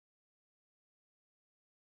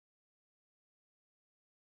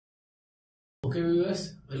Okay viewers,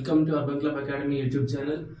 welcome to urban club academy YouTube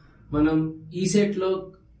channel. మనం ఈ set లో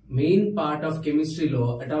main part of కెమిస్ట్రీలో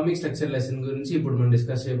atomic structure lesson గురించి ఇప్పుడు మనం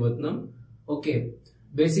డిస్కస్ చేయబోతున్నాం. ఓకే,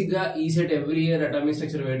 బేసిక్ గా ఈ set every year atomic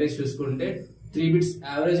structure weightage చూసుకుంటే 3 బిట్స్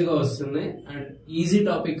యావరేజ్ గా వస్తున్నాయి అండ్ ఈజీ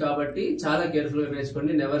టాపిక్ కాబట్టి చాలా కేర్ఫుల్ గా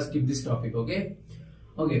నేర్చుకోండి. Never skip this topic.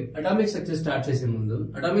 Okay, atomic structure start చేసే ముందు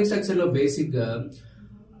అటామిక్ స్ట్రక్చర్ లో బేసిక్ గా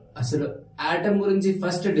అసలు ఆటమ్ గురించి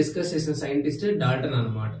ఫస్ట్ డిస్కస్ చేసిన సైంటిస్ట్ డాల్టన్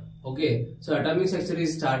అన్నమాట. Okay, so atomic structure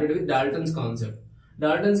is started with Dalton's concept.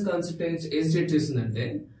 Dalton's concept ఏం స్టేట్ చేస్తుందంటే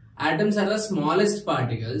atoms are the smallest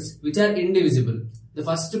particles which are indivisible. The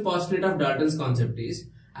first postulate of Dalton's concept is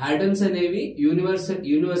atoms అనేవి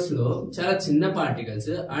universe లో చాలా చిన్న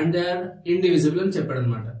particles and they are indivisible అని చెప్పాడు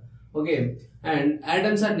అనమాట. Okay, and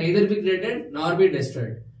atoms are neither be created nor be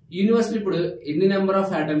destroyed. Universe లో ఇప్పుడు ఎన్ని నెంబర్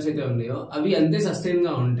ఆఫ్ ఆటమ్స్ అయితే ఉన్నాయో అవి అంతే సస్టైన్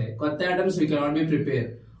గా ఉంటాయి. కొత్త atoms we cannot be prepare.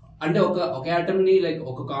 అంటే ఒక ఆటమ్ ని లైక్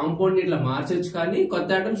ఒక కాంపౌండ్ ని ఇట్లా మార్చొచ్చు కానీ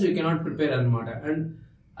కొత్త ఆటమ్స్ వీ కెనాట్ ప్రిపేర్ అనమాట. అండ్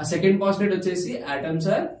ఆ సెకండ్ పాస్టులేట్ వచ్చేసి atoms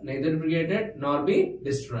are neither created Nar be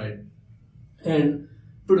destroyed. And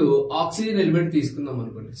ఇప్పుడు ఆక్సిజన్ ఎలిమెంట్ తీసుకుందాం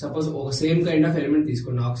అనుకోండి. సపోజ్ ఒక సేమ్ కైండ్ ఆఫ్ ఎలిమెంట్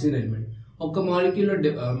తీసుకున్నాం ఆక్సిజన్ ఎలిమెంట్. ఒక మాలిక్యూల్ లో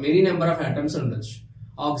మెనీ నెంబర్ ఆఫ్ ఆటమ్స్ ఉండొచ్చు.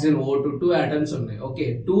 ఆక్సిజన్ O2 2 ఆటమ్స్ ఉన్నాయి. Okay,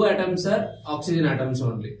 2 atoms are oxygen atoms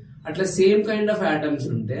only. అట్లా సేమ్ కైండ్ ఆఫ్ ఆటమ్స్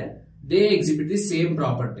ఉంటే they exhibit the same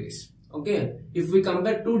properties. Okay, if we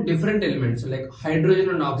compare 2 different elements like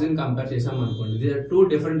hydrogen and oxygen compare చేసాం అనుకోండి, they are 2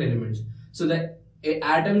 different elements. So the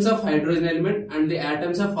atoms of hydrogen element and the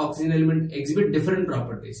atoms of oxygen element exhibit different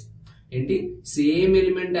properties. ఏంటి, same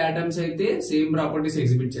element atoms అయితే same properties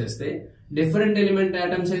exhibit చేస్తాయి, different element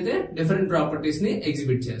atoms అయితే different properties ని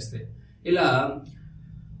exhibit చేస్తాయి. ఇలా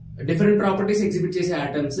different properties exhibit చేసే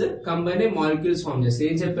atoms combine molecules form చేస్తాయి.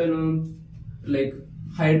 ఏం చెప్పాను, like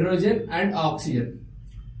hydrogen and oxygen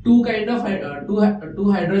two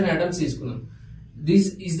hydrogen atoms తీసుకున్నాం.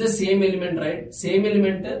 This is the same element, right? Same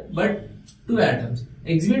element but 2 atoms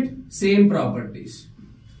exhibit same properties.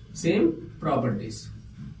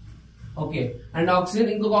 Okay, and oxygen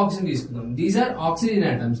ఇంకొక oxygen తీసుకుందాం. These are oxygen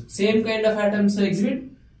atoms. Same kind of atoms exhibit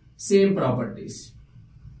same properties.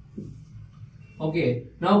 Okay,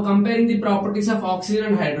 now comparing the properties of oxygen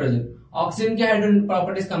and hydrogen. Oxygen ki hydrogen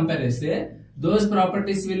properties compare చేస్తే those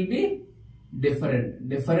properties will be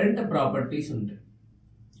different properties ఉంటాయి.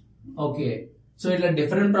 Okay, so ఇట్లా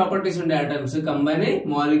different properties ఉండే atoms combine అయ్యి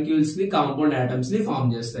molecules ని compound atoms ని form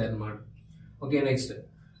చేస్తాయి అన్నమాట. Okay, next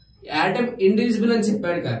atom indivisible అని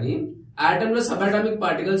చెప్పాడు కానీ ఆటమ్ లో సబ్ అటామిక్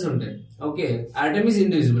పార్టికల్స్ ఉంటాయి. Okay, atom is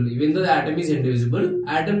indivisible. Even though atom is indivisible,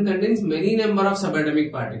 atom contains many number of sub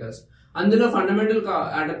atomic particles. అందులో ఫండమెంటల్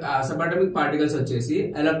సబ్ అటామిక్ పార్టికల్స్ వచ్చేసి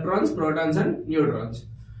electrons, protons and neutrons.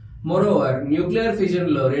 Moreover nuclear fission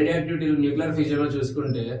లో, రేడియోయాక్టివిటీ nuclear fission లో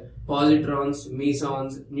చూసుకుంటే positrons,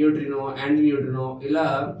 mesons, neutrino, anti neutrino ఇలా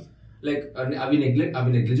like అవి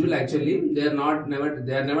negligible actually. They are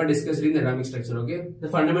never discussed in the atomic structure. Okay, the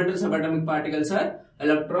fundamental sub atomic particles are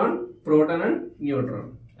electron, proton and neutron.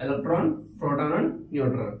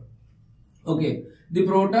 Okay, the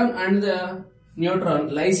proton and the neutron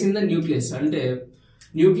lies in the nucleus. అంటే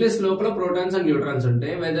nucleus లోపల protons and neutrons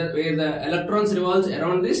ఉంటాయి, where the electrons revolves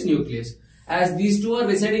around this nucleus. As these two are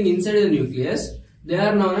residing inside the nucleus, they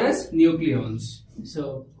are known as nucleons. So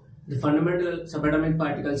the fundamental subatomic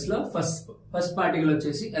particles lo first particle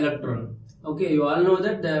vachesi electron. Okay, you all know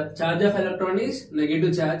that the charge of electron is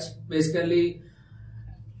negative charge. Basically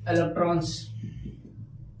electrons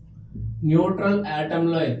neutral atom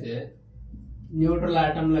lo aithe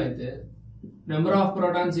number of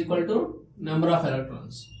protons equal to number of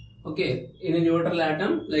electrons. Okay, in a neutral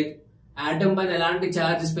atom, like atom పైన ఎలాంటి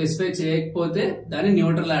charge specify చేయకపోతే దాన్ని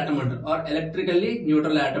neutral atom అంటారు, are electrically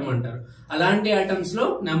neutral atom అంటారు. అలాంటి atoms లో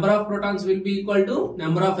number of protons will be equal to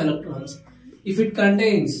number of electrons. If it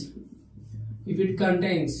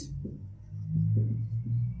contains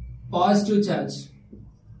positive charge,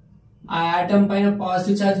 ఆ atom పైన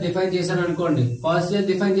పాజిటివ్ చార్జ్ డిఫైన్ చేశారు అనుకోండి. పాజిటివ్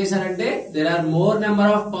చార్జ్ డిఫైన్ చేశారంటే there are more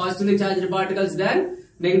number of positively charged particles than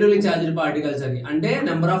negatively charged particles అని. అంటే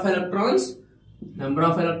number of electrons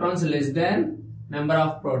less than number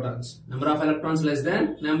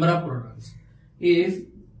of protons. If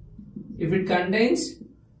it contains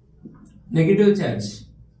negative charge,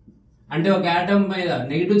 అంటే ఒక atom మీద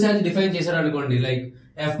negative charge define చేశారు అనుకోండి, like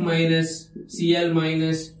F minus, Cl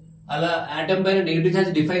minus, అలా atom పైన negative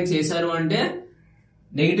charge define చేశారు అంటే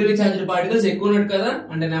నెగటివ్లీ చార్జ్డ్ పార్టికల్స్ ఎక్కువ ఉన్నట్టు కదా.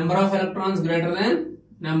 అంటే number of electrons greater than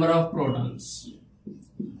number of protons.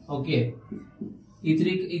 Okay, ఈ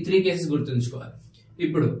త్రీ కేసెస్ గుర్తుంచుకోవాలి.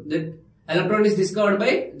 ఇప్పుడు electron is discovered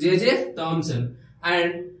by J J Thomson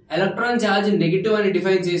and electron charge negative అని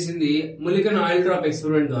డిఫైన్ చేసింది ములికన్ ఆయిల్ డ్రాప్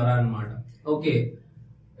ఎక్స్పెరిమెంట్ ద్వారా అన్నమాట. Okay,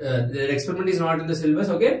 the experiment is not in the syllabus.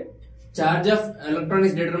 Okay, charge of electron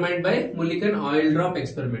is determined by Mulliken oil drop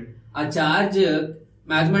experiment. A charge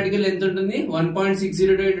mathematical ఎంత ఉంటుంది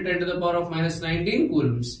 1.602 into 10 to the power of minus 19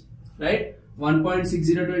 coulombs, right?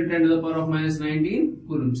 1.602 into 10 to the power of minus 19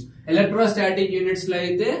 coulombs. Electrostatic units లో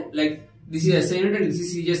అయితే like this is SI unit and this is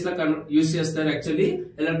CGS law use చేస్తారు. Actually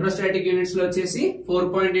electrostatic units లో వచ్చేసి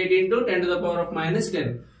 4.8 into 10 to the power of minus 10.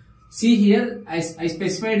 See here, I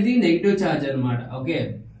specified the negative charge అన్నమాట. Okay,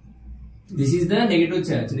 this is the negative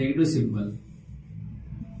charge, negative symbol.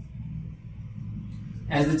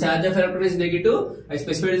 As the charge of electron is negative, I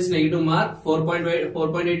specified this negative mark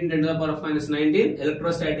 4.8 into 10 to the power of minus 19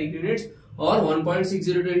 electrostatic units or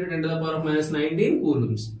 1.602 into 10 to the power of minus 19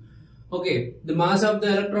 coulombs. Okay, the mass of the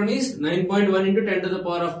electron is 9.1 into 10 to the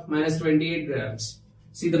power of minus 28 grams.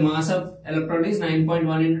 See, the mass of electron is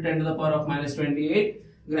 9.1 into 10 to the power of minus 28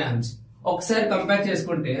 grams. ఒకసారి compare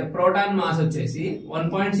చేసుకుంటే proton mass వచ్చేసి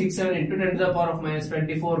 1.67 into 10 to the power of minus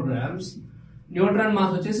 24 grams. Neutron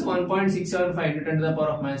mass వచ్చేసి 1.675 into 10 to the power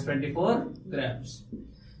of minus 24 grams.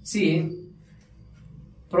 See,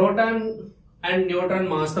 proton and neutron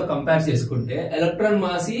mass తో compare చేసుకుంటే electron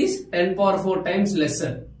mass is 10 power 4 times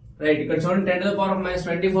lesser. Right, ఇక్కడ చూడండి 10 to the power of minus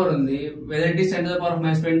 24 ఉంది, whether it is 10 to the power of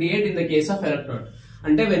minus 28 in the case of electron.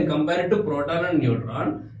 అంటే when compared to proton and neutron,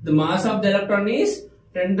 the mass of the electron is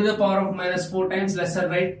 10 to the power of minus 4 times lesser,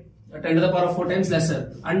 right? 10 to the power of 4 times lesser.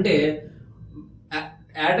 అంటే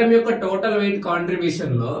atom యొక్క total weight contribution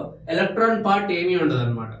లో electron part ఏమీ ఉండదు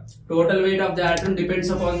అనమాట. Total weight of the atom depends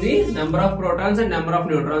upon the number of protons and number of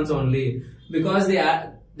neutrons only, because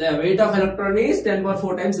the weight of electron is 10 power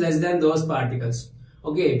 4 times less than those particles.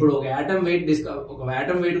 Okay, ఇప్పుడు ఒక atom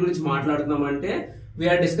wait గురించి మాట్లాడుతున్నాం అంటే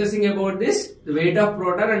we are discussing about this the weight of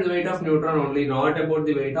proton and the weight of neutron only, not about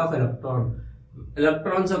the weight of electron.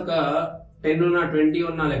 Electrons ఒక 10 ఉన్నా 20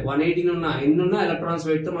 ఉన్నా like 118 ఉన్నా ఎన్ని ఉన్నా ఎలక్ట్రాన్స్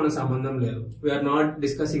వెయిట్ తో మనకు సంబంధం లేదు. We are not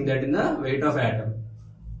discussing that in the weight of atom.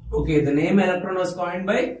 Okay, the name electron was coined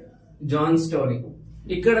by John stony.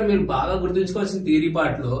 ఇక్కడ మీరు బాగా గుర్తుంచుకోవాల్సిన థియరీ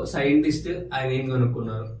పార్ట్ లో సైంటిస్ట్ ఆయన ఏం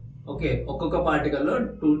కనుక్కున్నారు. ఓకే, ఒక్కొక్క పార్టికల్ లో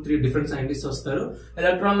 2-3 డిఫరెంట్ సైంటిస్ట్ వస్తారు.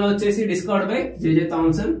 ఎలక్ట్రాన్ లో వచ్చేసి discovered by J J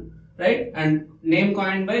Thomson, right, and name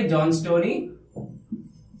coined by John stony.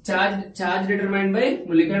 Charge determined by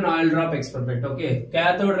ములికన్ oil drop experiment. Okay,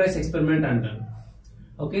 cathode rays experiment అంటారు.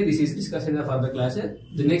 Okay, this is discuss in the further classes.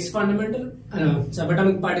 The next fundamental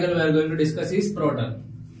సబటమిక్ particle we are going to discuss is proton.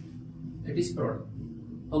 It is proton.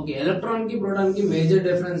 Okay, electron కి proton కి major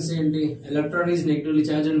difference ఏంటి? Electron is negatively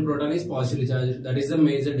charge and proton is positively charge. That is the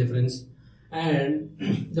major difference. And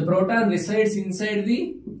the proton resides inside the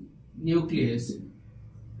nucleus.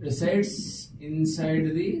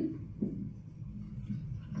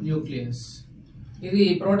 ఇది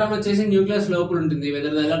proton వచ్చేసి nucleus లోపల ఉంటుంది.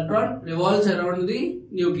 Whether the electron revolves around the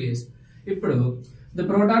nucleus. ఇప్పుడు the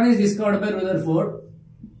proton is discovered by రదర్ఫోర్డ్.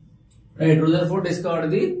 Right, రదర్ఫోర్డ్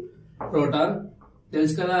discovered the proton.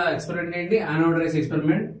 తెలుసు కదా, experiment ఏంటి? Anode race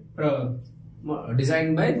experiment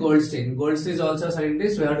designed by Goldstein. Goldstein is also a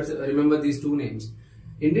scientist. We have to remember these two names.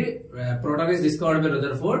 Proton is discovered by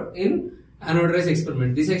Rutherford in anode rays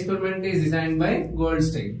experiment. This experiment is designed by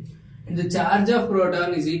Goldstein. And the charge of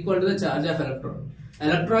proton is equal to the charge of electron.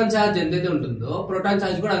 Electron charge ఎంతైతే ఉంటుందో proton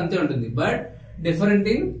charge కూడా అంతే ఉంటుంది, but different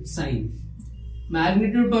in sign.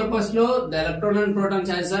 Magnitude purpose లో the electron and proton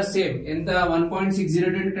charges are same. ఎంత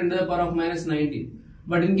 1.602 into 10 to the power of minus 19.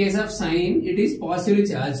 But in case of sign, it is positively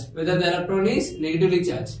charged, whether the electron is negatively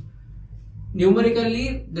charged. Numerically,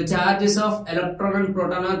 the charges of electron and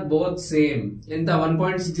proton are both same. In the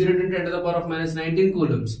 1.602 into 10 to the power of minus 19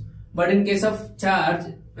 coulombs. But in case of charge,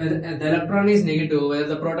 the electron is negative, whether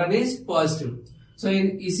the proton is positive. So in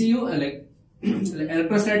ECU, like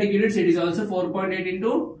electrostatic units, it is also 4.8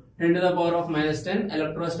 into 10 to the power of minus 10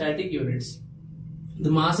 electrostatic units.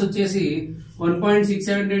 The mass వచ్చేసి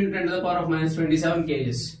 1.67 into 10 to the power of minus 27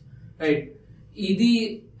 kgs. Right, ఇది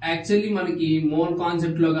actually మనకి mole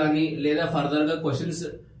concept లో కానీ లేదా further గా questions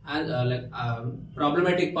like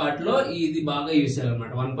problematic part లో ఇది బాగా యూస్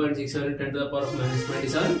చేయాలన్నమాట. 1.67 into 10 to the power of minus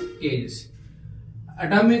 27 kgs.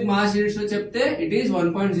 Atomic mass units లో చెప్తే it is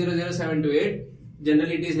 1.00728.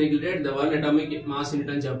 General it is neglected, the one atomic mass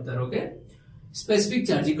unit అని చెప్తారు. ఓకే, స్పెసిఫిక్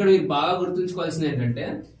చార్జ్ ఇక్కడ మీరు బాగా గుర్తుంచుకోవాల్సింది ఏంటంటే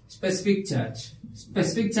స్పెసిఫిక్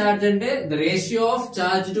చార్జ్ అంటే the ratio of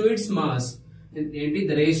charge to its mass. ఏంటి?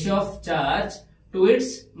 The ratio of charge to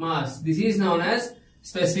its mass. This is known as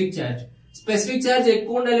specific charge. Specific charge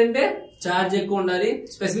ఎక్కువ ఉండాలంటే చార్జ్ ఎక్కువ ఉండాలి,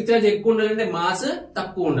 స్పెసిఫిక్ చార్జ్ ఎక్కువ ఉండాలంటే మాస్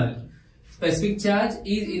తక్కువ ఉండాలి. Specific charge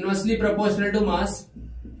is inversely proportional to mass.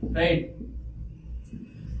 Right,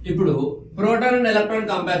 ఇప్పుడు ప్రోటాన్ అండ్ ఎలక్ట్రాన్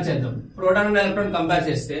కంపేర్ చేద్దాం. ప్రోటాన్ అండ్ ఎలక్ట్రాన్ కంపేర్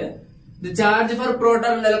చేస్తే The charge for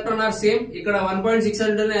proton and electron are same. ఇక్కడ 1.6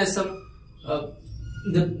 అంటేనే వేస్తాం.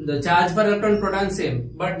 The charge for electron proton same,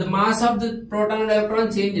 but the mass of the proton and electron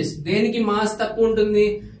changes. దేనికి mass తక్కువ ఉంటుంది?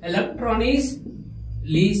 Electron is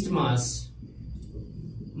least mass.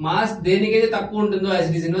 Mass దేనికైతే తక్కువ ఉంటుందో as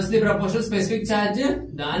it is inversely proportional, specific charge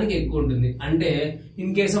దానికి ఎక్కువ ఉంటుంది. అంటే in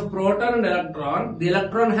case of proton and electron, the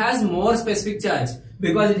electron has more specific charge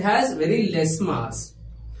because it has very less mass.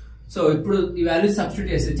 So ఇప్పుడు ఈ value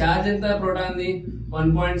substitute చేస్తే charge ఎంత proton the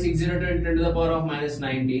 1.602 ×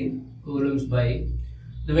 10⁻−19 coulombs by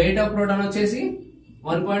the weight of proton వచ్చేసి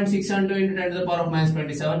 1.612 ×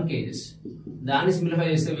 10⁻27 kgs. దాన్ని simplify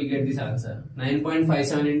చేస్తే we get this answer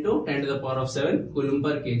 9.57 × 10⁻7 కూలమ్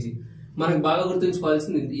per KG. మనకు బాగా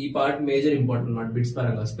గుర్తుంచుకోవాల్సింది ఈ పార్ట్ మేజర్ ఇంపార్టెంట్ అన్నమాట బిట్స్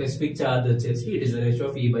పరంగా. స్పెసిఫిక్ చార్జ్ వచ్చేసి it is the ratio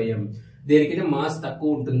of E/m. దేనికైతే mass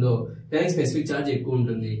తక్కువ ఉంటుందో దానికి స్పెసిఫిక్ చార్జ్ ఎక్కువ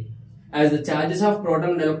ఉంటుంది. As the charges of proton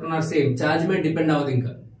and electron are same, charge మీద డిపెండ్ అవ్వదు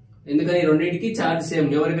ఇంకా, ఎందుకని రెండింటికి charge same,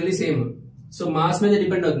 numerically same. So mass మీద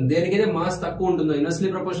డిపెండ్ అవుతుంది. దేనికైతే మాస్ తక్కువ ఉంటుందో, ఇన్వర్స్లీ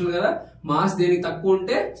ప్రపోర్షనల్ కదా, మాస్ దేనికి తక్కువ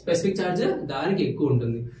ఉంటే స్పెసిఫిక్ చార్జ్ దానికి ఎక్కువ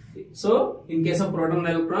ఉంటుంది. So in case of proton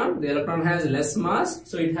and electron, the electron has less mass,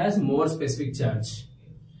 so it has more specific charge.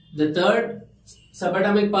 The third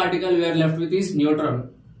subatomic particle we are left with is neutron.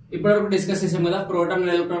 ఇప్పటివరకు discuss చేసాం కదా, proton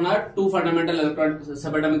and electron are two fundamental electron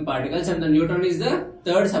సబatomic particles and the neutron is the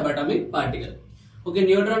third subatomic particle. Okay,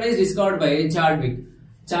 neutron is discovered by Chadwick.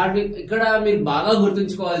 ఇక్కడ మీరు బాగా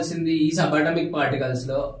గుర్తుంచుకోవాల్సింది ఈ సబatomic particles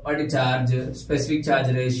లో వాటి charge, specific charge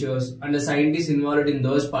ratios and scientist involved in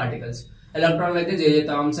those particles. Electron అయితే J J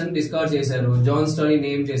Thomson discover చేశారు, John stony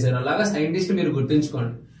name చేశారు, అలాగా సైంటిస్ట్ మీరు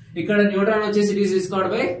గుర్తుంచుకోండి. ఇక్కడ న్యూట్రాన్ వచ్చేసి it is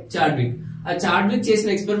discovered by Chadwick. ఆ చాడ్విక్ చేసిన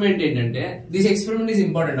ఎక్స్పెరిమెంట్ ఏంటంటే, దిస్ ఎక్స్పెరిమెంట్ ఈస్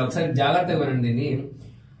ఇంపార్టెంట్, ఒకసారి జాగ్రత్తగా వినండి దీన్ని.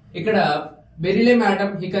 ఇక్కడ beryllium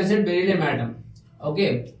atom, he considered beryllium atom. Okay,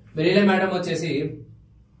 beryllium atom వచ్చేసి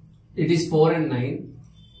it is 4 and 9.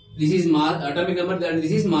 This is mass atomic number and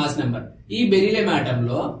this is mass number. ఈ బెరిలియం ఆటమ్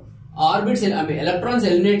లో ఆర్బిట్స్ ఎలక్ట్రాన్స్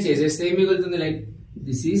ఎలిమినేట్ చేసేస్తే ఏం మిగులుతుంది? Like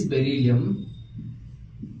this is beryllium.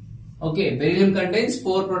 Okay, beryllium contains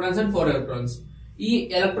 4 protons and 4 electrons. ఈ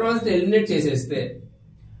electrons eliminate చేసేస్తే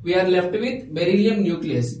we are left with beryllium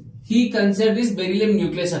nucleus. He considered this beryllium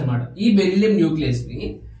nucleus అన్నమాట. ఈ beryllium nucleus ని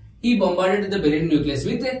he bombarded the beryllium nucleus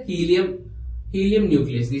with helium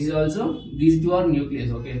nucleus. This is also, these two are nucleus.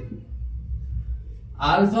 Okay,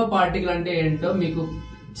 alpha particle అంటే ఏంటో మీకు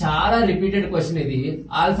చాలా repeated question ఇది.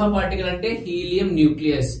 Alpha particle అంటే helium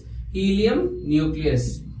nucleus.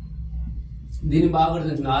 దీన్ని బాగా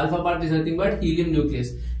గుర్తుంచుకోండి. Alpha particle is nothing but helium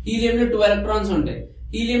nucleus. Helium లో 2 ఎలక్ట్రాన్స్ ఉంటాయి.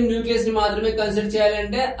 హీలియం న్యూక్లియస్ ని మాత్రమే కన్సిడర్ చేయాలి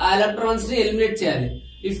అంటే ఆ ఎలక్ట్రాన్స్ ని ఎలిమినేట్ చేయాలి.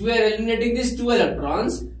 If we are eliminating this 2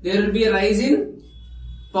 electrons, there will be rise in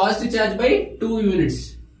positive charge by 2 units.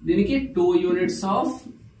 దీనికి 2 units ఆఫ్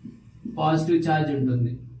పాజిటివ్ చార్జ్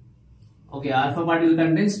ఉంటుంది. Okay, alpha particle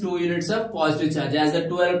contains 2 units of positive charge as the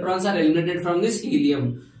 2 electrons are eliminated from this helium.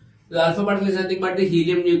 The alpha particle is nothing but the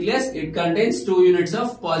helium nucleus. It contains 2 units of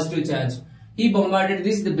positive charge. He bombarded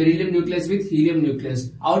the beryllium nucleus with helium nucleus.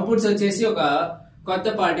 Outputs వచ్చేసి ఒక కొత్త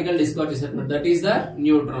particle discover చేశారు, that is the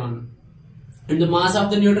neutron. And the mass of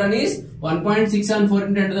the neutron is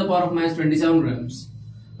 1.614 × 10⁻27 grams.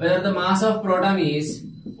 Whether the mass of proton is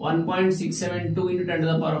 1.672 ×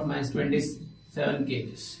 10⁻27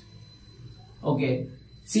 kgs. Okay,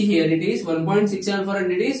 see here it is 1.614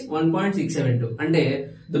 and it is 1.672. అంటే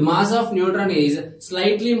the mass of neutron is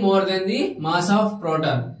slightly more than the mass of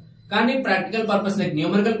proton. కానీ practical purpose like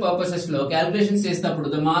numerical purposes లో calculations చేసేటప్పుడు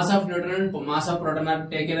the mass of neutron and mass of proton are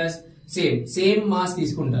taken as same mass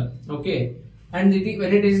తీసుకుంటారు. Okay, and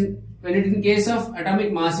when it in case of atomic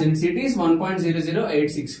mass units it is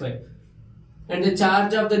 1.00865 and the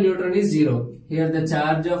charge of the neutron is 0. Here the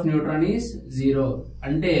charge of neutron is 0.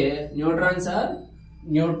 అంటే neutrons are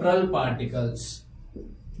neutral particles.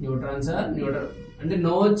 Neutrons are neutral. And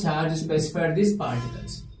no charge specified these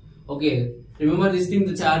particles. Okay, remember this thing,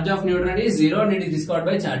 the charge of neutron is 0 and it is discovered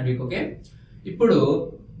by Chadwick. Okay, ఇప్పుడు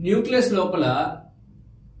nucleus లోపల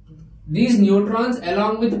these neutrons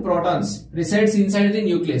along with protons resides inside the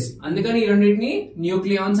nucleus. అందుకని ఈ రెండింటిని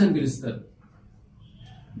nucleons అని పిలుస్తారు.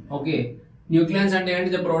 Okay, nucleons అంటే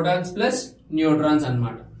ఏంటి? the protons plus neutrons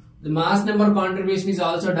అన్నమాట. The mass number contribution is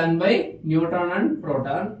also done by neutron and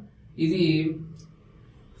proton. ఇది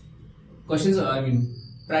క్వశ్చన్స్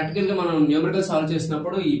ప్రాక్టికల్ గా మనం న్యూమరికల్ సాల్వ్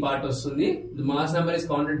చేసినప్పుడు ఈ పార్ట్ వస్తుంది. The mass number is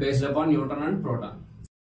counted based upon neutron and proton.